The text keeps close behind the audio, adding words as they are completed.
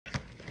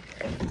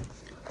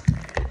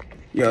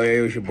Yo,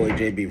 it's your boy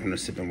JB from the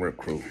Sip and Rip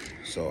crew.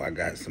 So I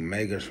got some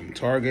megas from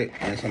Target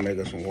and some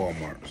megas from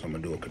Walmart. So I'm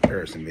gonna do a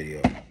comparison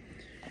video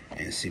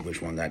and see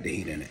which one got the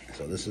heat in it.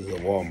 So this is a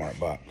Walmart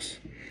box.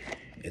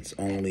 It's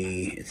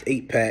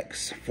 8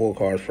 packs, 4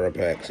 cards per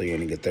pack, so you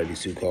only get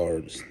 32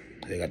 cards.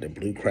 They got the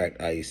blue cracked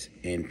ice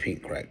and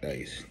pink cracked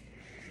ice.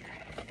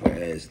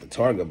 Whereas the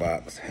Target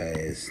box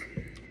has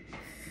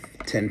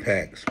 10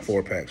 packs,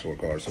 4 packs, 4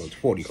 cards, so it's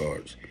 40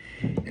 cards.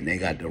 And they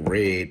got the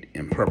red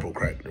and purple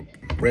cracked, the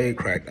red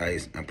cracked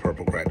ice and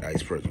purple cracked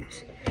ice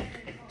prisms.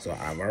 So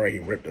I've already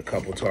ripped a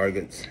couple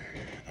Targets.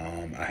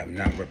 I have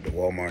not ripped the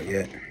Walmart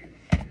yet.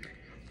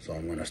 So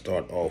I'm gonna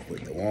start off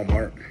with the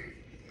Walmart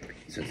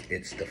since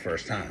it's the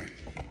first time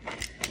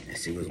and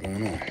see what's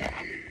going on.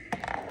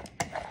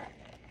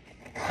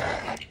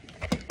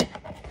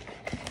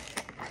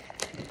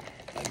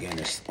 Again,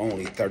 it's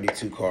only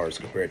 32 cards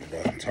compared to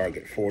the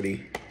Target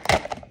 40.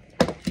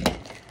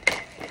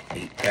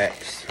 8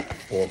 packs,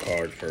 4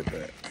 cards per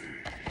pack.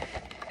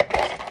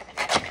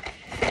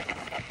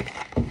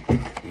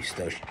 We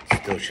still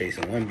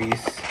chasing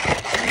Wimbies.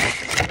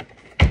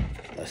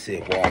 Let's see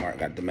if Walmart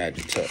got the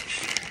magic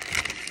touch.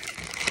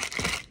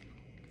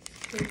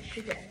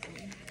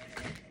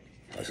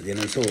 Let's get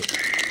into it.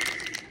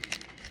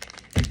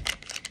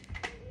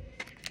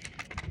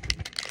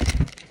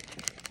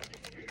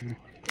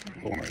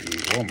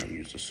 Walmart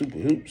used a super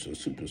hoops or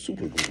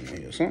super glue in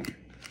here or something.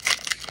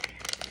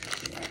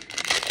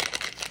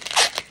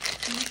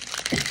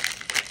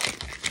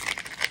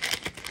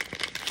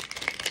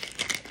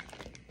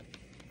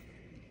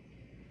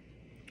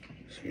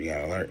 So we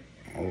got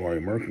Leroy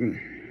Merkin,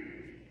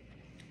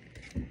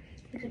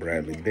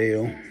 Bradley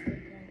Beal,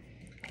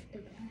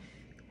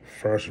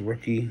 first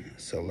rookie,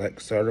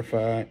 select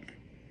certified,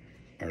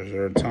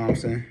 Leroy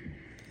Thompson.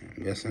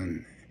 I'm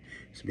guessing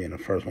this being the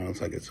first one,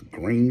 looks like it's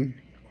green.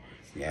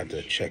 We have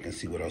to check and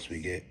see what else we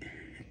get.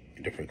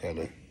 Different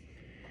color.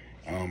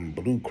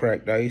 Blue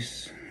cracked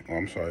ice. Oh,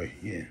 I'm sorry.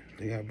 Yeah,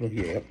 they got blue.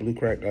 Yeah, blue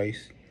cracked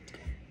ice.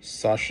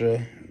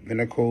 Sasha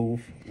Vinakov,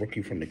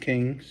 rookie from the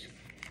Kings.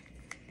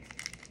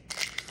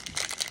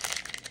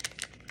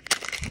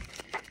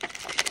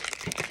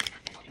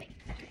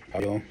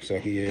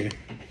 Second year.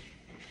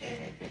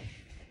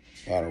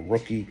 Got a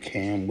rookie,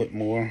 Cam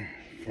Whitmore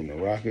from the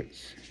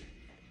Rockets.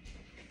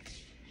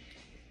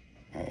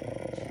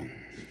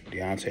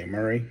 Deontay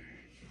Murray,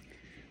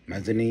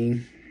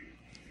 mezzanine.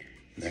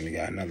 Then we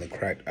got another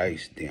cracked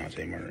ice,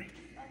 Deontay Murray.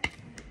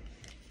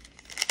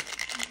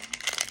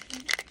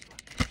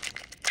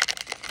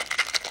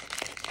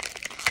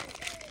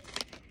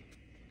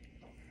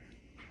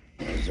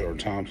 Leroy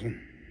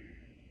Thompson,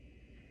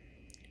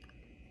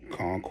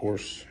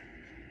 Concourse.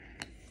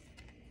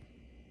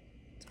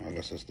 I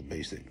guess that's the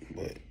basic,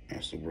 but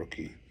that's the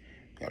rookie.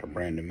 Got a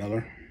Brandon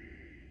Miller,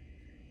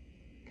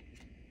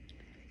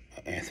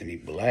 Anthony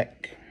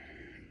Black,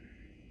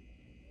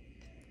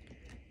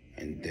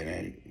 and then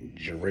a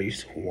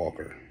Jarace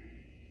Walker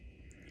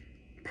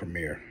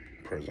Premier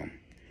Prism.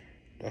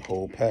 The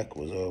whole pack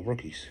was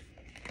rookies.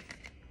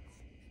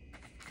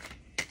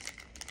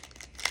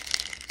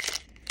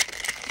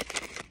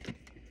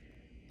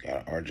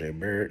 Got RJ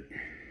Barrett,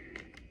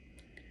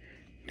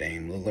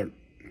 Dame Lillard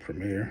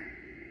Premier,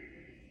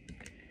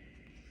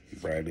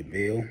 Bradley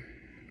Beal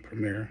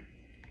Premier,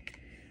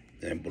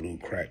 then blue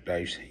cracked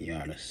ice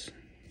Giannis.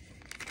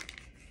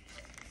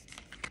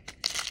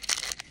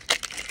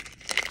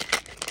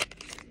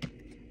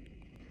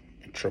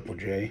 Triple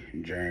J,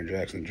 Jaren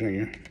Jackson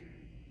Jr.,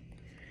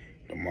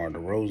 DeMar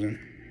DeRozan,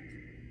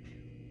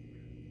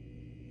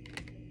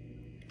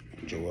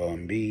 Joel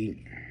Embiid,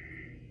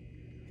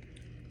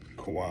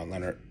 Kawhi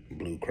Leonard,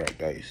 blue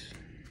cracked ice.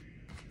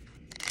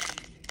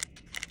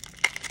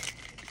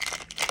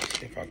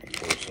 See if I can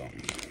pull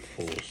something.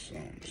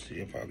 See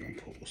if I can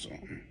pull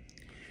something.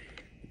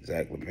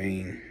 Zach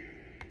LaVine,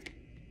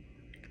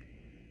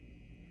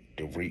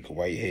 Derek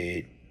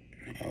Whitehead,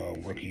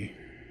 rookie.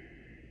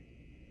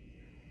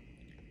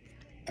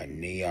 A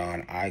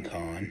neon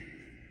icon.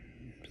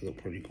 This look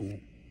pretty cool.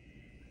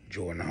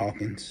 Jordan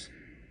Hawkins.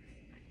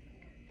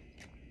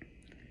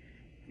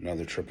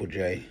 Another Triple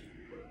J.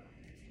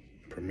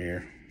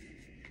 Premier.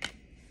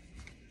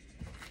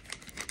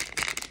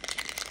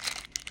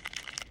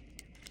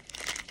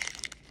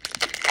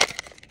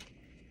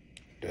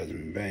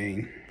 Desmond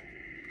Bain.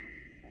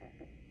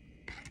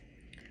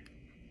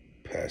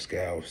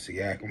 Pascal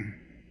Siakam.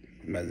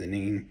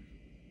 Mezzanine.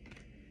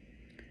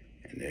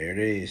 And there it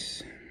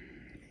is.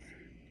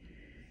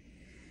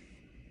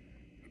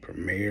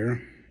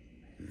 Premier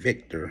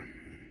Victor.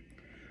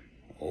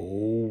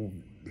 Old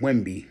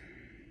Wemby.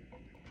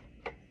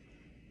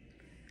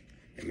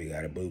 And we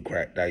got a blue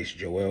cracked ice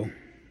Joel.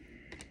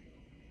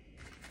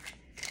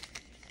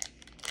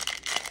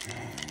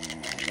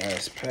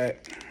 Last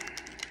pack.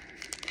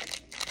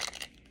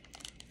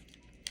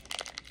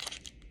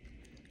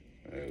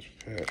 Last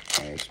pack.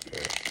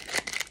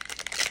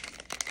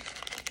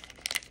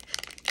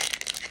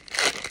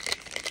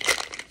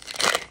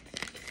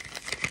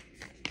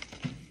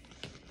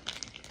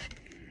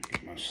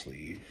 Get my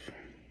sleeve.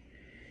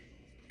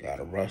 Got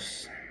a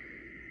Russ.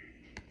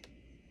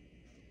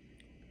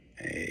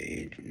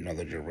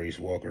 Another Jarace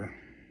Walker,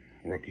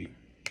 rookie.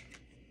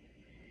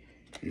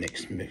 Nick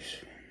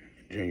Smith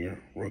Jr.,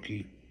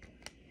 rookie.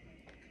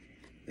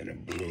 Then a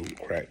blue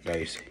cracked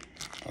ice,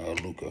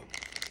 Luka.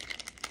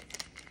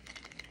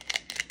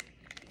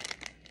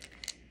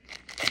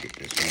 Get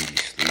this one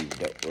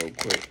sleeved up real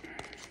quick.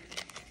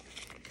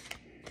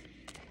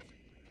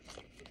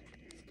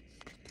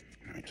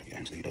 Alright, so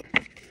get sleeved up.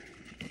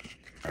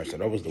 Alright, so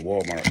that was the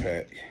Walmart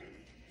pack.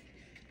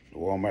 The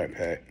Walmart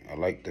pack. I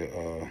like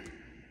the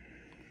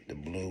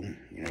blue,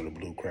 you know, the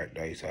blue cracked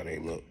ice, how they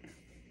look.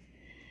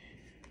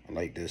 I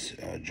like this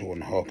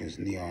Jordan Hawkins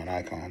neon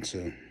icon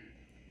too.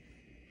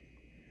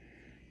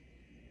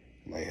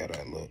 I like how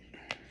that look.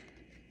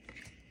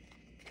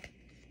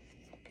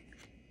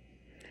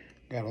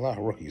 Got a lot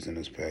of rookies in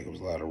this pack. It was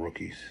a lot of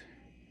rookies.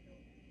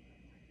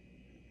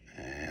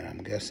 And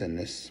I'm guessing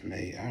this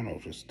may, I don't know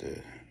if it's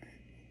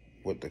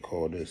what they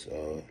call this,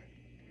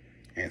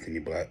 Anthony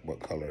Black, what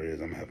color it is.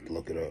 I'm gonna have to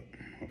look it up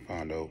and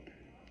find out.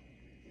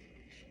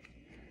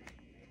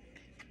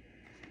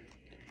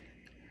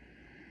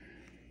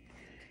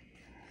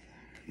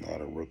 A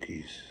lot of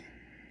rookies.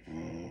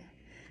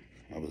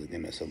 I was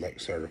getting a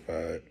select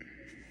certified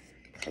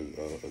Azure.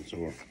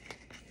 So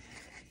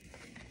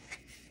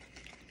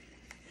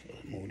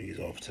let's move these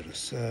off to the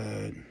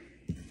side.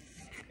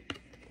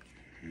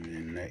 And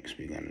then next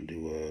we're gonna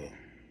do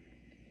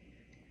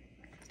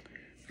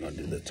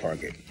the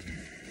Target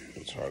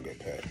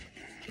pack.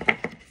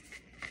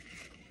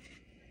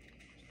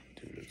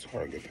 Do the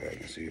Target pack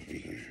and see if we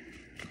can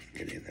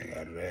get anything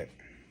out of that.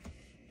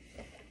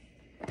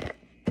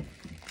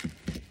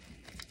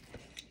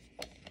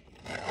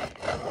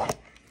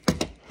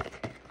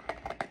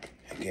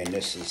 Again,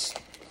 this is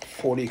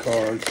 40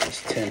 cards.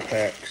 It's 10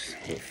 packs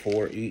with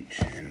 4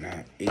 each and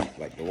not 8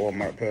 like the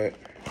Walmart pack.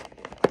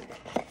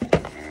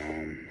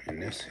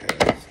 And this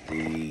has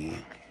the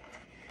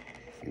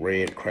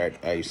red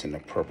cracked ice and the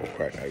purple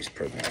cracked ice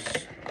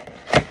prisms.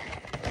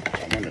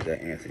 I wonder if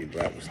that Anthony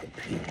Black was the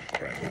pink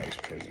cracked ice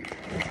prism.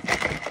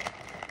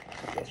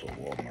 That's what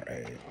Walmart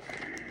had.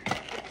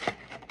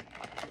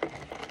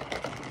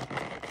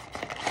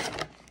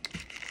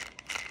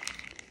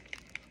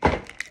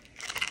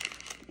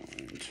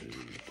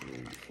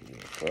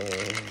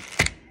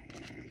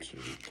 One, two,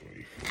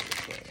 three, four,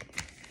 five.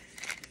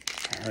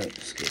 All right,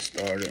 let's get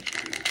started.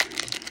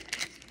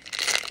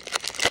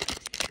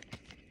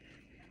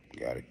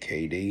 Got a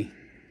KD,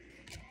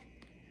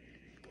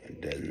 a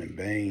Desmond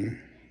Bain,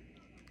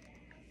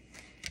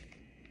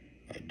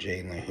 a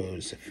Jalen Hood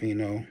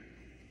Safino,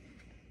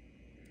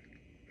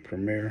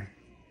 Premier,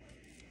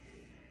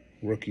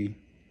 rookie,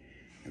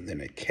 and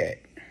then a Cat,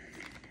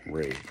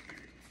 red.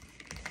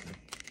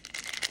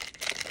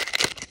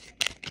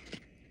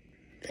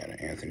 Got an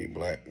Anthony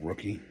Black,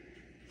 rookie.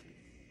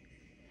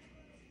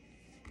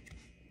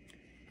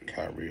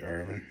 Kyrie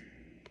Irving.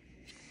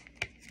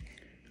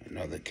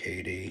 Another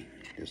KD.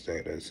 Just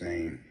like that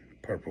same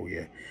purple,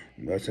 yeah.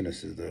 I'm guessing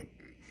this is the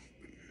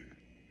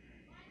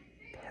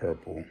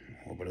purple.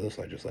 Oh, but it looks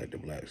like just like the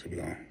black.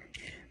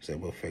 So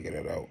we'll figure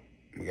that out.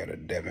 We got a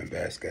Devin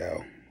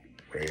Pascal,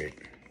 red.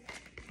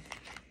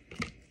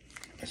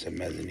 That's a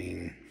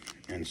mezzanine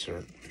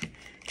insert.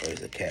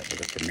 There's a Cat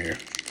with a Premier.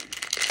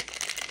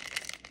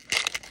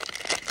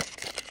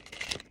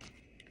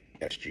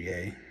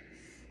 SGA,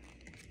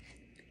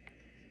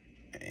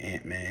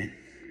 Ant-Man,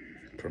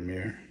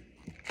 Premier,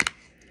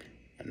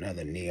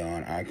 another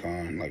neon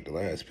icon like the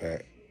last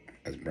pack.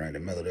 That's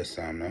Brandon Miller this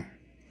time though.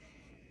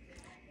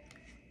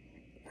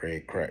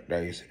 Red cracked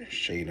ice,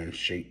 shade and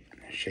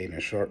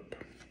sharp.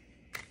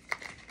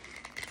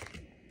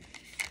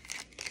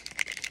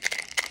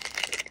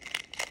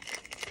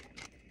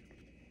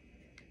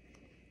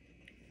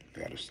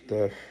 Got a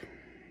Steph.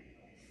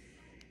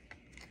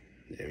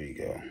 There we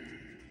go.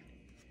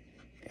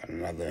 Got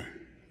another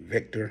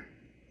Victor,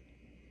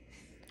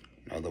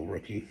 another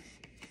rookie,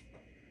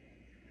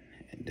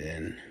 and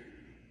then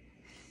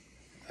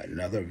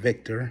another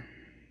Victor,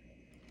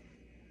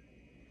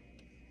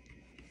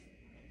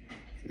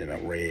 and then a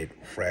red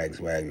Frags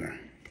Wagner.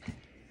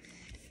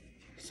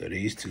 So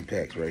these 2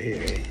 packs right here,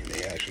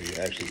 they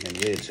actually been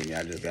good to me.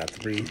 I just got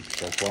 3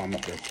 so far. I'm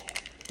up to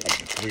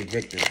 3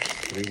 Victors,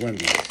 3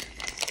 Wimbies,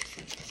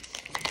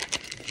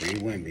 3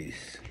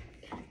 Wimbies.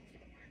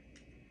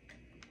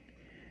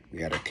 We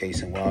got a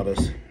Case and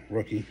Wilders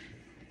rookie,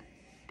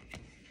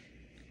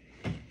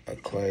 a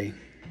Clay,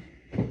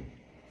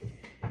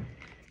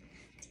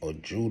 a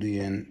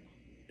Julian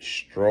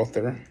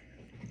Strother.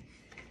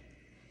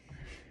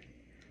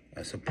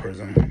 That's a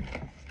prism.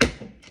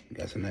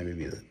 Got some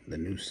maybe the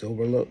new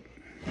silver look.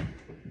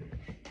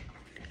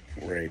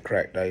 Red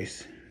cracked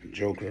ice,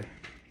 Joker.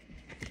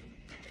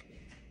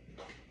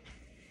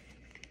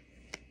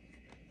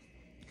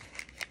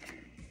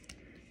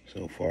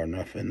 So far,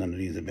 nothing. None of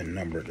these have been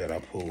numbered that I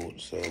pulled.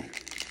 So,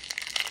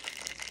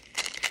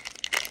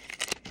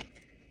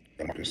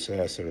 Marcus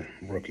Sasser,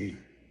 rookie.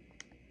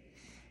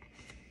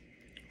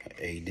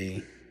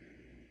 AD.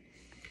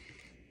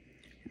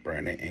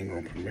 Brandon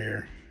Ingram,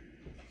 Premier.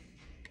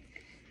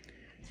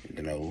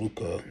 Then a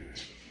Luca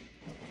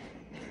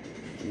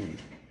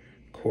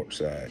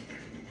courtside.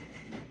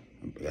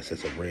 I guess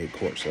it's a red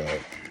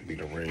courtside. Be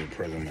the red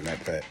prism in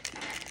that pack.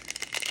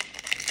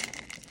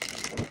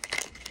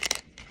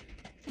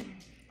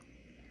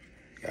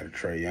 Got a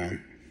Trae Young.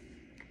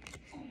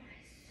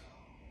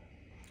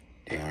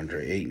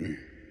 DeAndre Ayton.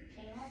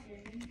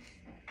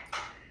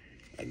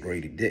 A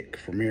Grady Dick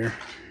Premier.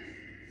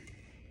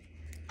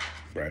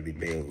 Bradley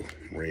Beal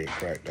red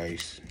cracked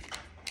ice.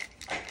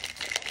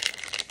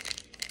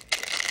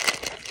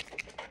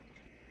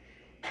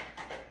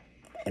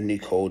 A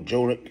Nikola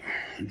Joker.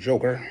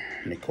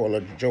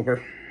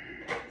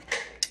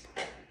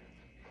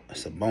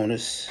 That's a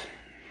bonus.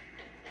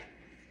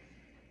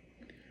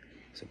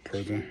 It's a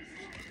prism.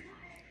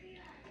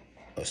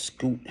 A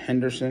Scoot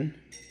Henderson,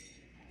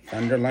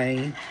 Thunder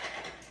Lane,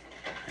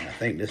 and I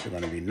think this is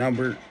going to be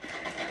numbered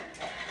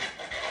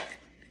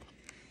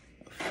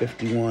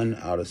 51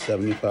 out of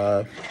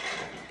 75.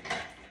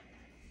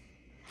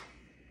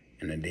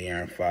 And a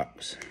De'Aaron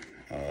Fox,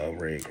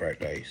 red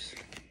cracked ice.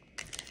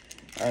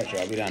 All right,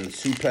 y'all, we down to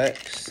 2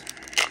 packs.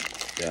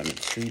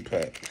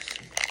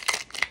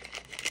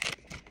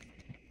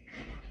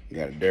 We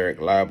got a Derek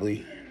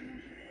Lively,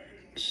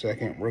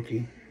 second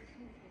rookie.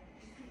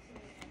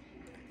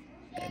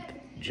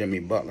 Jimmy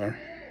Butler,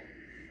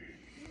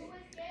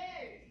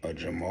 a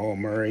Jamal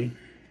Murray,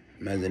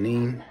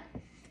 mezzanine,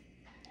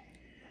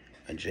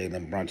 a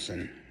Jalen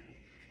Brunson,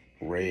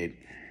 red.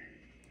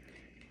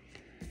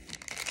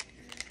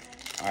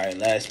 All right,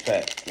 last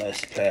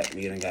pack.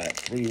 We done got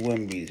 3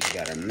 Wimbies. We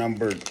got a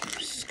numbered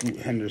Scoot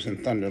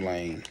Henderson Thunder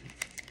Lane.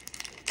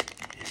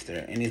 Is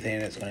there anything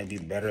that's going to be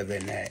better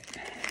than that?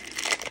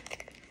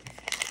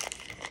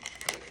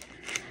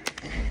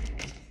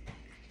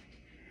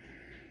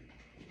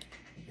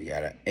 We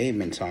got an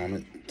Amen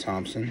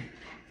Thompson,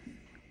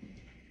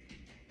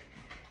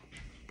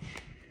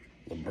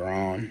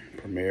 LeBron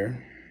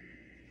Premier,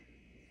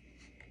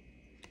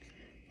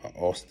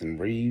 Austin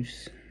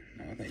Reeves.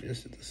 I think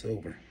this is the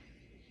silver.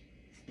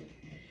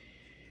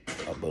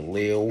 A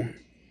Belil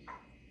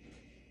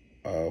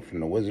from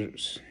the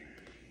Wizards,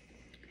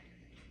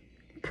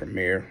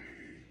 Premier.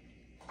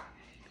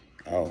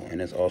 Oh,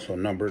 and it's also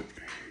numbered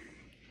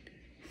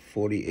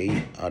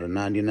 48 out of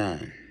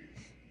 99.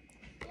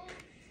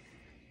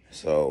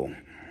 So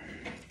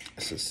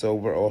it's a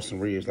silver Austin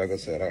Reeves. Like I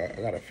said,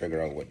 I gotta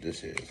figure out what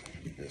this is.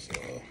 This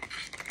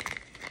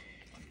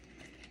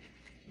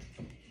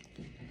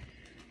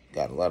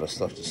got a lot of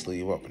stuff to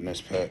sleeve up in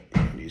this pack.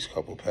 These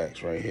couple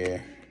packs right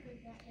here.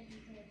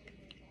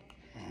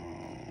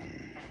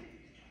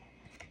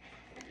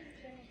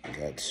 I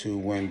got 2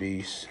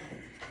 Wimbies.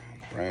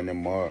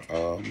 Brandon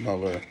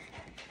Muller.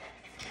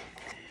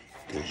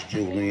 There's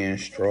Julian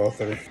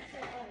Strother.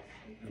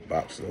 The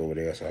box is over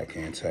there, so I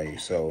can't tell you.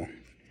 So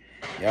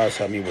y'all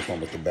tell me which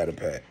one was the better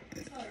pack.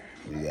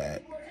 We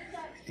got,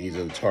 these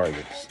are the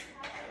targets.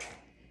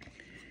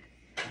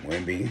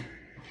 Wimby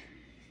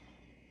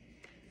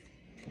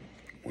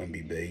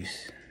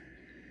base.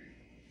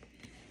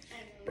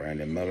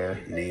 Brandon Miller,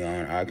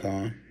 neon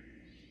icon.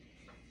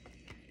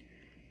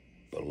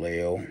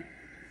 Belil,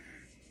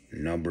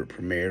 numbered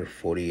Premier,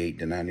 48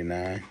 to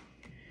 99. And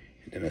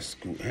then a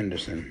Scoot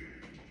Henderson,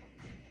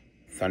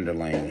 Thunder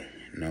Lane,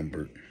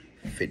 numbered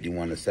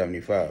 51 to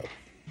 75.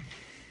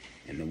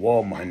 In the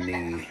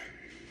Walmart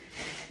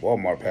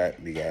pack,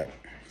 we got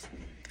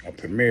a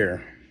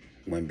Premier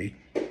Wimby.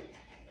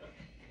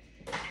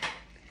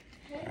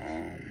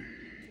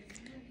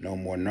 No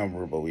more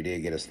number, but we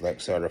did get a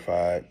select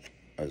certified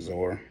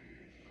Azor.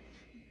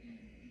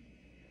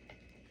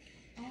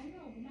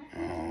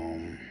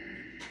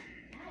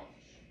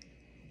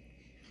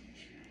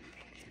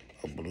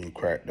 A blue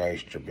cracked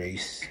ice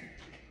Jabase.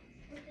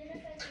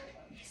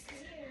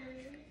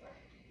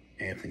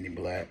 Anthony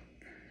Black.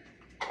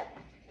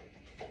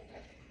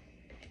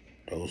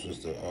 Those was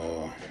the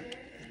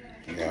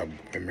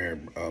Premier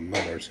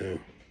Miller too.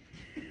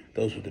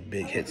 Those were the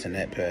big hits in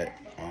that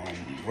pack,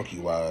 rookie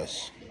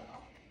wise.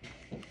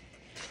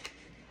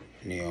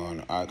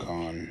 Neon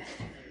icon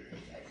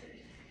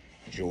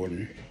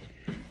Jordan.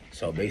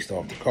 So based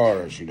off the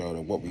cards, you know,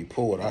 what we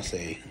pulled, I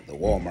say the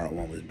Walmart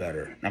one was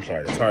better. I'm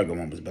sorry, the Target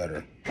one was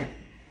better,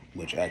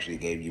 which actually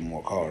gave you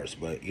more cards.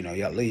 But you know,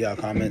 y'all leave y'all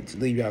comments,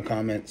 and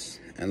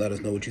let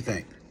us know what you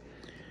think.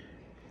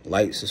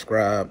 Like,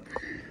 subscribe.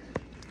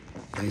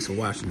 Thanks for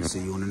watching. See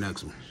you on the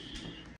next one.